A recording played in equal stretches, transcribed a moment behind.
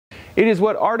It is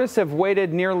what artists have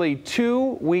waited nearly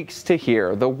 2 weeks to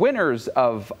hear. The winners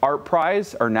of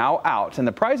ArtPrize are now out, and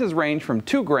the prizes range from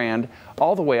 $2 grand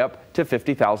all the way up to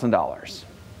 $50,000.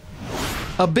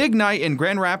 A big night in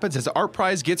Grand Rapids as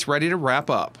ArtPrize gets ready to wrap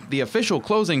up. The official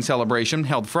closing celebration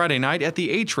held Friday night at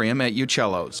the Atrium at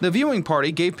Uccello's. The viewing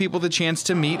party gave people the chance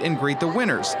to meet and greet the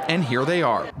winners, and here they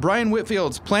are. Brian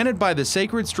Whitfield's Planted by the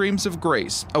Sacred Streams of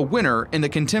Grace, a winner in the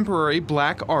Contemporary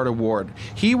Black Art Award.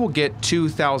 He will get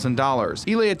 $2,000.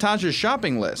 Eliataj's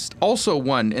Shopping List also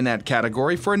won in that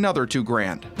category for another $2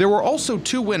 grand. There were also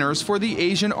 2 winners for the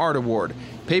Asian Art Award.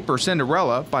 Paper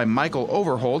Cinderella by Michael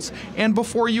Overholtz and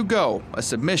Before You Go, a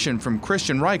submission from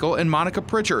Christian Reichel and Monica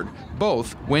Pritchard.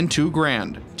 Both win $2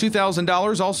 grand.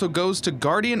 $2,000 also goes to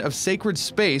Guardian of Sacred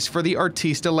Space for the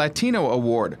Artista Latino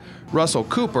Award. Russell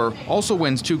Cooper also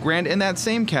wins $2 grand in that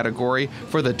same category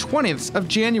for the 20th of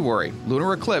January,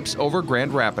 lunar eclipse over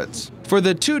Grand Rapids. For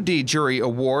the 2D Jury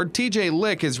Award, TJ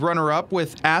Lick is runner-up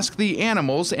with Ask the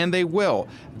Animals and They Will.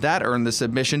 That earned the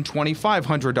submission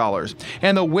 $2,500.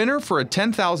 And the winner for a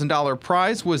 $10,000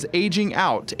 prize was Aging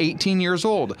Out, 18 years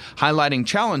old, highlighting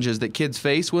challenges that kids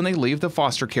face when they leave the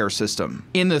foster care system.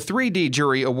 In the 3D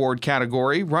Jury Award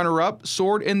category, runner-up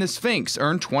Sword in the Sphinx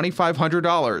earned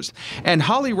 $2,500. And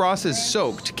Holly Ross's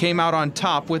Soaked came out on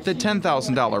top with the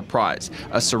 $10,000 prize,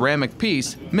 a ceramic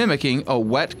piece mimicking a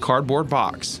wet cardboard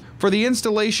box. For the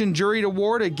Installation Juried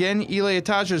Award, again,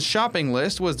 Eliataj's Shopping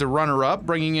List was the runner-up,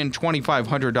 bringing in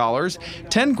 $2,500.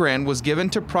 $10 grand was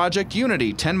given to Project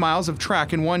Unity, 10 miles of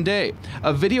track in one day,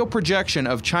 a video projection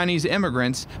of Chinese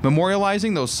immigrants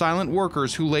memorializing those silent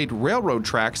workers who laid railroad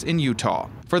tracks in Utah.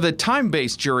 For the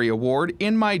time-based jury award,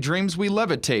 In My Dreams We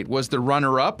Levitate was the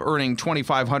runner-up, earning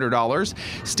 $2,500.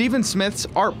 Stephen Smith's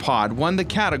Art Pod won the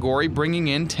category, bringing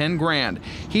in $10 grand.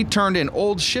 He turned an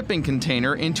old shipping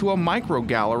container into a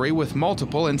micro-gallery with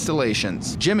multiple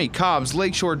installations. Jimmy Cobb's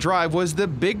Lakeshore Drive was the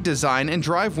big design and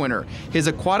drive winner. His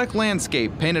aquatic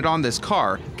landscape painted on this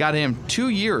car got him 2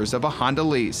 years of a Honda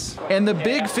lease. And the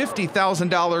big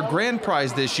 $50,000 grand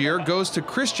prize this year goes to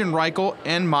Christian Reichel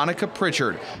and Monica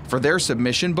Pritchard for their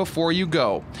submission Before You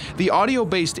Go. The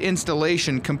audio-based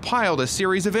installation compiled a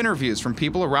series of interviews from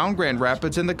people around Grand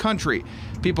Rapids and the country.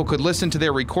 People could listen to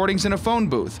their recordings in a phone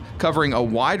booth, covering a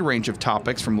wide range of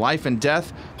topics from life and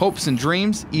death, hopes and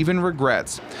dreams, even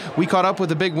regrets. We caught up with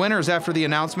the big winners after the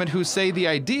announcement, who say the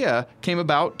idea came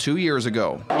about 2 years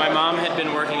ago. My mom had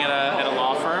been working at a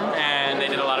law firm, and they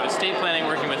did a lot of estate planning,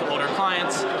 working with older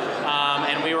clients,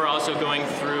 and we were also going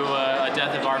through a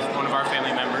death of one of our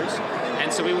family members.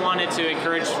 And so we wanted to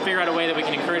figure out a way that we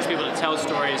can encourage people to tell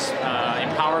stories,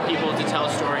 empower people to tell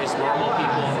stories, normal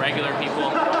people, regular people,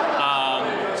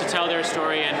 to tell their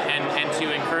story and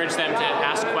to encourage them to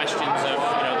ask questions of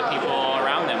the people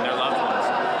around them, their loved ones.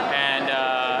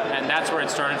 And that's where it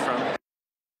started from.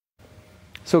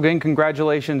 So again,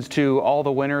 congratulations to all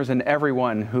the winners and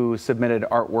everyone who submitted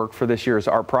artwork for this year's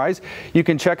ArtPrize. You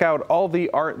can check out all the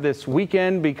art this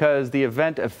weekend because the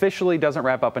event officially doesn't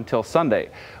wrap up until Sunday.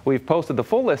 We've posted the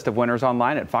full list of winners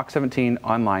online at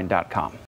fox17online.com.